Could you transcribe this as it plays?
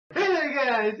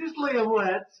guys, it's Liam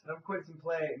Letts. I'm Quinton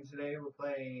Play, and today we're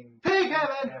playing Pink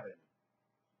Heaven!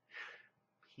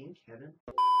 Pink Heaven?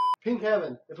 Pink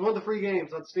Heaven. It's one of the free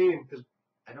games on Steam, because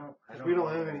we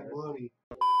don't have any money.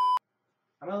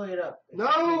 I'm gonna look it up. It's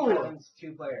No! Pink Heaven's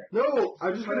 2-player. No!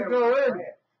 I'm just gonna go in.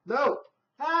 No!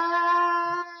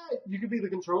 Ah! You could be the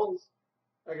controls.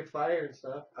 I could fire and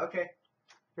stuff. Okay.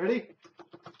 Ready?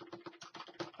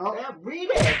 Oh, Yeah, read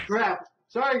it! crap.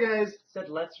 Sorry, guys. It said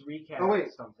let's recap Oh,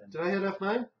 wait. something. Did I hit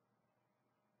F9?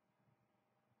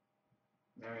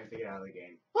 Now I have to get out of the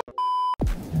game.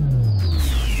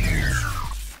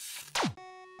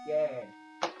 Yay.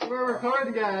 We're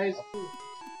recording, guys.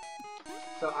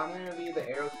 So I'm gonna be the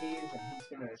arrow keys, and he's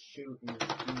gonna shoot and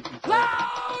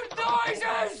Loud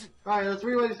noises! Alright, let's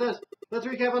read what he says. Let's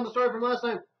recap on the story from last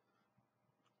time.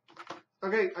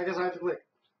 Okay, I guess I have to click.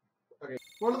 Okay.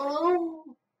 One of the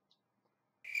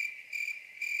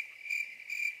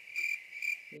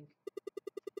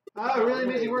Oh, really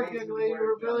amazing work, young lady. You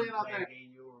were brilliant out there.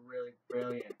 You were really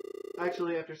brilliant.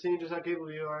 Actually, after seeing just how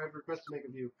capable you are, I have a request to make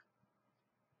of you.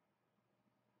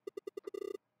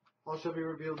 All shall be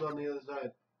revealed on the other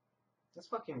side. That's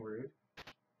fucking rude.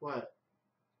 What?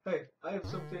 Hey, I have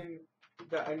something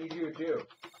that I need you to do.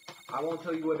 I won't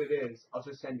tell you what it is. I'll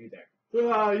just send you there.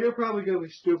 You're probably gonna be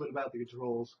stupid about the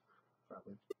controls.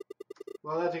 Probably.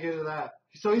 Well, that's because of that.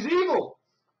 So he's evil!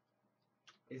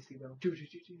 Is he though?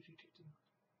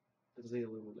 That's the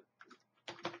Illuminati.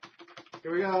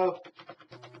 Here we go.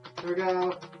 Here we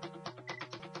go.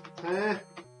 Huh?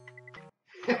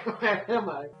 Where am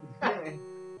I?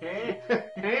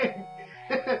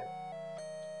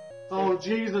 Oh,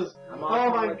 Jesus. Oh,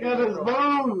 my goodness.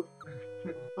 Move.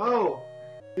 Oh.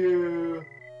 You.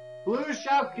 Blue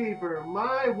shopkeeper.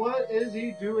 My, what is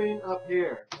he doing up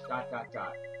here? ...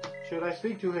 Should I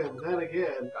speak to him? Then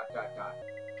again,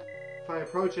 if I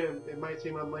approach him, it might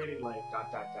seem unladylike. ...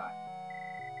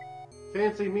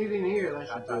 Fancy meeting here. That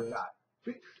should do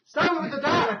it. Stop it with the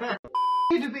dot!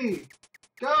 Need to be.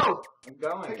 Go. I'm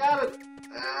going. I got it.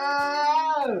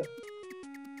 Ah!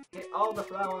 Hit all the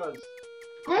flowers.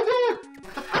 Quentin!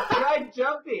 Try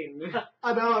jumping.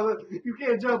 I know. You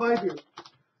can't jump. I do.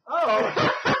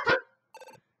 Oh.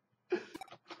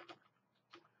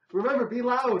 Remember, be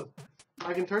loud.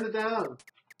 I can turn it down.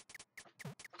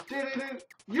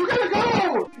 You gotta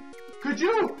go! Could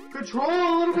you control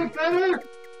a little bit better?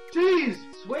 Jeez!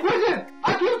 Quentin!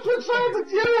 I can't switch sides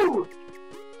with you!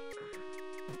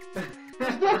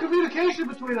 There's no communication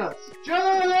between us!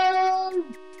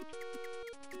 Jump!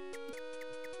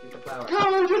 Get the flower.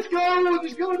 Go! Just go!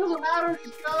 Just go! It doesn't matter!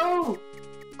 Just go!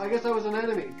 I guess I was an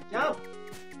enemy. Jump!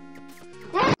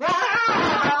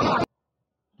 Ah!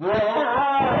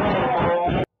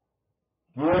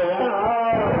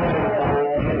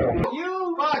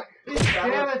 You! Fuck!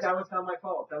 Damn it! That was not my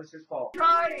fault. That was his fault.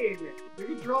 Trying! The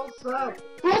controls suck.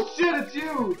 Bullshit! It's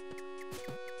you!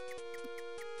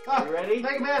 Ah, You ready?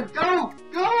 Mega Man, go!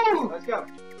 Go! Let's go.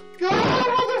 Go!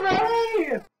 I wasn't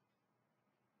ready!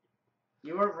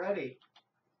 You weren't ready.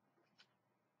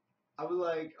 I was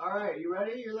like, alright, you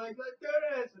ready? You're like, let's do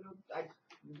this! And I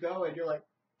go, and you're like,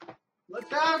 let's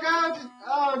go! Go! Just,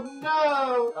 oh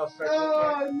no! Oh, start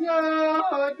Oh no!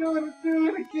 I don't want to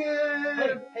do it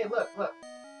again! Hey, look.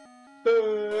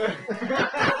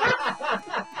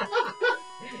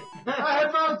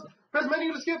 Headphones! Press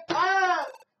menu to skip! Ah!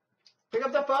 Pick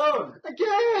up the phone!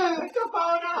 Again! Pick the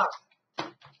phone up!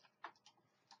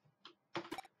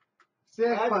 Sick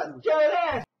Let's button. do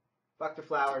this! Fuck the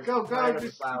flowers. Go, Tired of the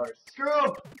just flowers. screw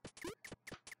 'em.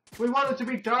 We want it to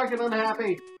be dark and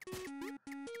unhappy.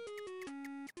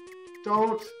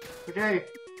 Don't. Okay.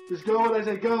 Just go when I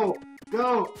say go.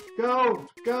 Go. Go.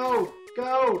 Go.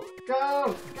 Go.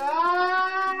 Go. Go.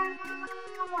 I'm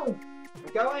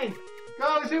going!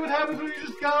 Go. See what happens when you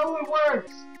just go? It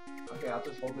works. Okay, I'll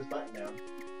just hold this button down.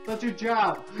 That's your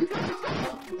job.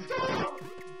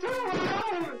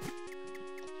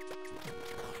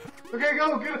 Okay,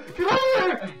 go. Get over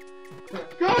there.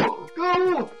 Go.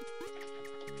 Go.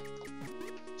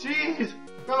 Jeez.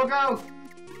 Go.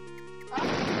 Oh,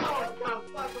 what the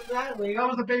fuck was that, Leo? That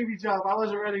was the baby jump. I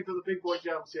wasn't ready for the big boy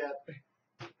jumps yet.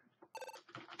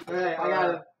 Alright,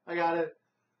 I got it.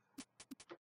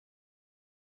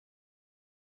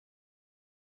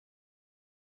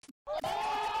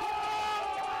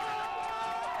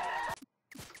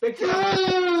 Big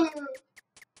jump!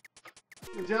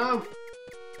 Good jump.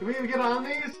 Can we even get on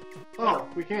these? Oh,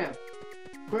 we can.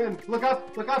 Quinn, look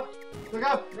up! No.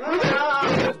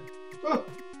 Oh,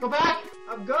 go back!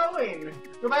 I'm going!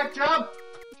 Go back, jump!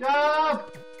 Look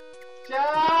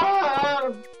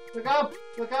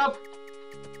up!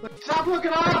 Stop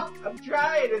looking up! I'm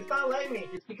trying. It's not letting me.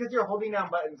 It's because you're holding down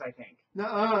buttons, I think.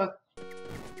 Nuh-uh.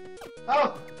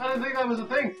 Oh, I didn't think that was a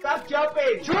thing. Stop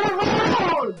jumping. Turn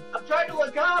around! I'm trying to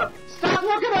look up. Stop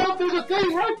looking up! There's a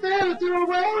thing right there to turn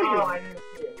away! Oh, I didn't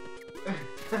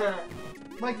see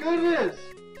it. My goodness!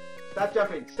 Stop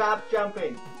jumping. Stop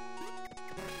jumping.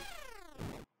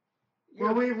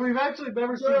 Well, we've actually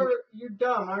never seen... You're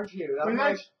dumb, aren't you? I'm We've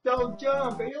like, actually... don't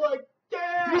jump. And you're like,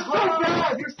 damn. You're so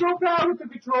bad! You're so bad with the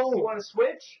controls! You want to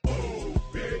switch?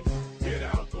 Big